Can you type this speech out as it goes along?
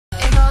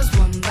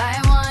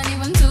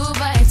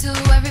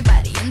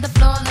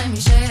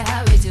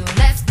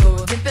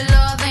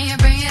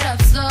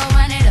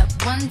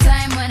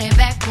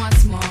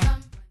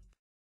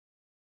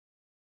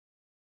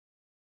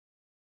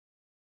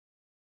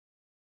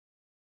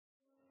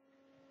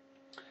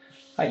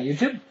Hi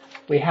YouTube.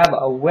 We have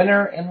a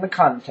winner in the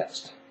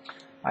contest.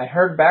 I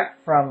heard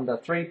back from the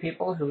 3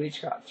 people who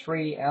each got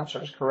 3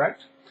 answers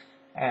correct,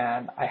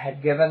 and I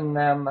had given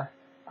them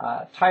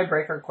a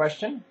tiebreaker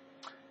question,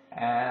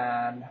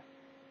 and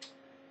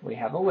we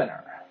have a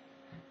winner.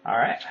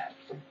 Alright.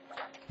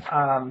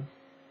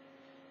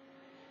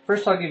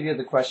 First I'll give you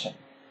the question.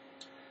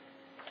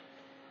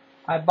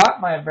 I bought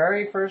my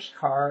very first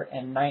car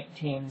in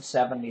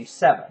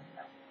 1977.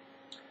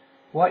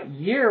 What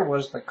year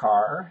was the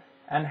car,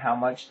 and how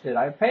much did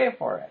I pay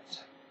for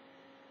it?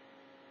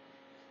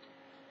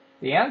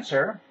 The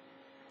answer,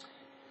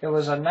 it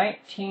was a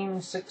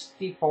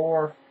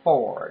 1964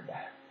 Ford,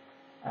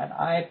 and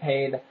I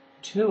paid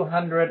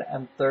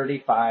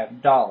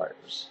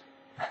 $235.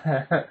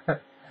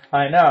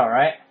 I know,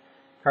 right?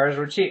 Cars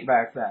were cheap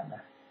back then.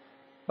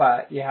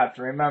 But you have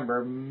to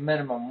remember,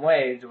 minimum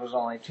wage was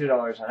only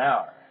 $2 an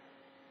hour.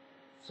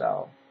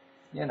 So,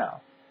 you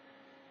know.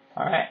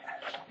 Alright.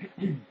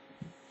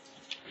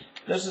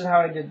 This is how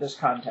I did this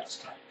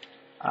contest.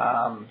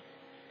 To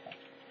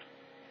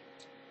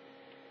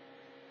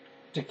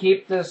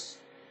keep this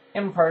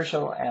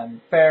impartial and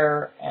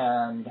fair,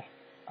 and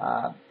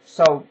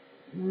so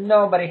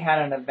nobody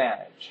had an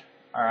advantage.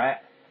 Alright?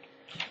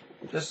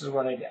 This is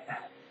what I did.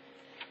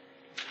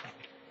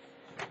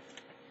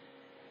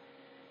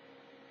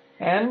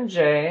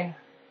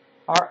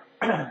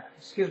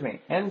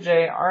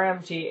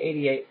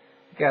 NJRMT88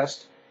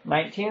 guessed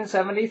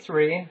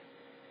 1973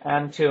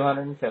 and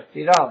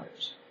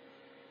 $250.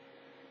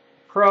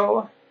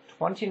 Pro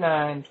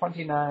 29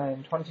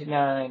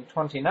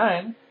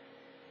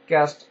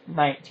 guessed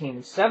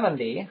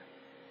 1970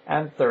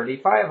 and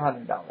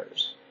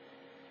 $3,500.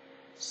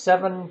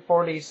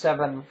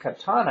 747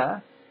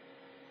 Katana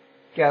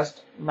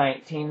guessed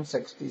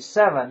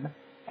 1967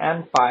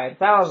 and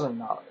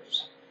 $5,000.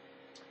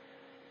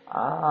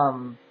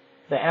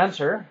 The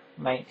answer,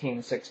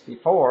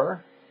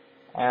 1964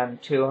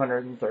 and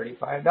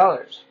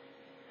 $235.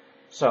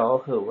 So,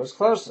 who was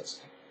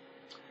closest?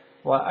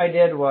 What I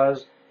did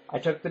was, I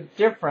took the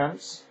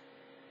difference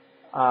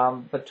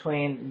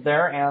between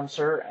their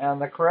answer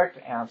and the correct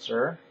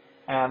answer,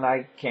 and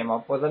I came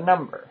up with a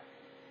number.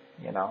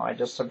 You know, I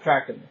just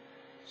subtracted.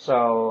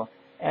 So,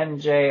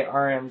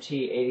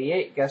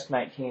 NJRMT88 guessed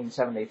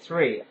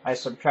 1973. I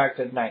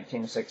subtracted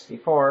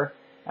 1964,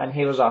 and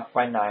he was off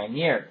by 9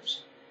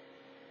 years.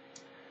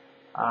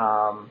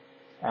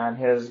 And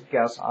his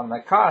guess on the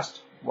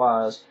cost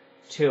was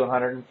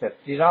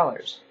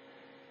 $250.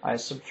 I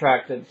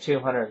subtracted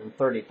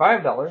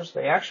 $235,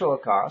 the actual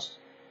cost,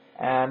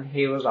 and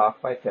he was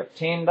off by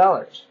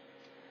 $15.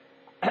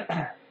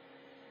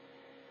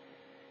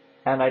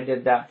 And I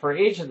did that for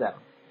each of them,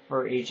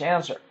 for each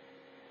answer.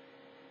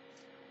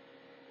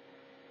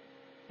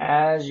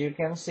 As you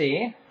can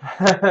see,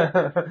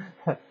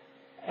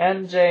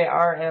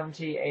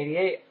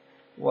 NJRMT88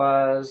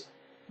 was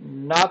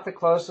not the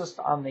closest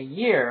on the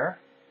year,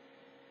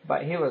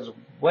 but he was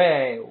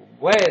way,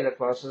 way the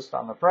closest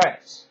on the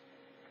price.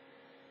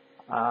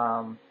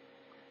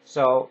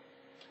 So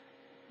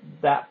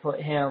that put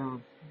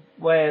him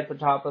way at the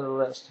top of the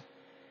list.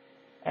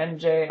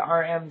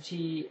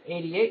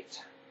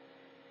 NJRMT88,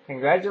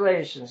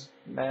 congratulations,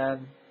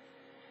 man.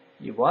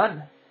 You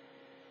won.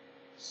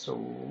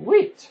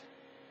 Sweet.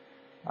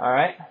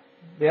 Alright.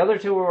 The other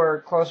 2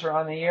 were closer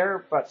on the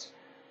year, but,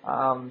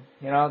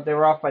 you know, they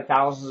were off by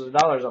thousands of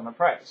dollars on the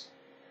price.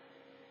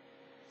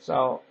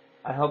 So,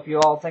 I hope you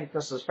all think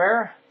this is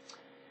fair.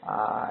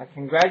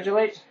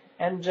 Congratulate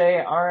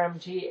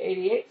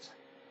NJRMT88.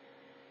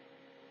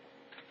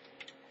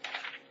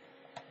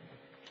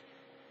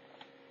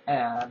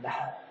 And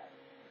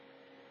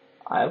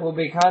I will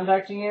be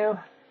contacting you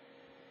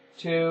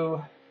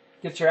to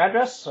get your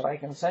address so I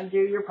can send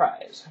you your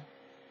prize.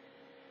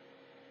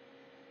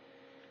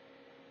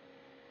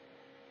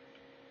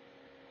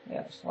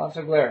 Yes, lots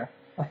of glare.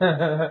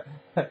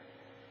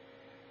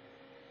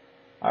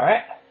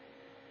 Alright.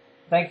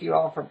 Thank you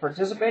all for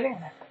participating.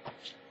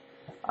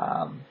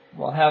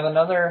 We'll have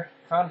another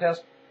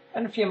contest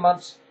in a few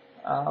months.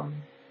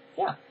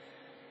 Yeah.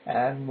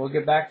 And we'll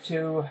get back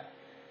to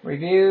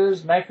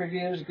reviews, knife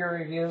reviews, gear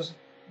reviews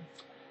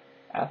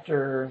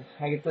after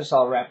I get this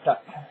all wrapped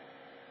up.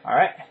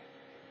 Alright.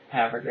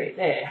 Have a great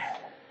day.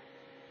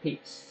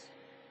 Peace.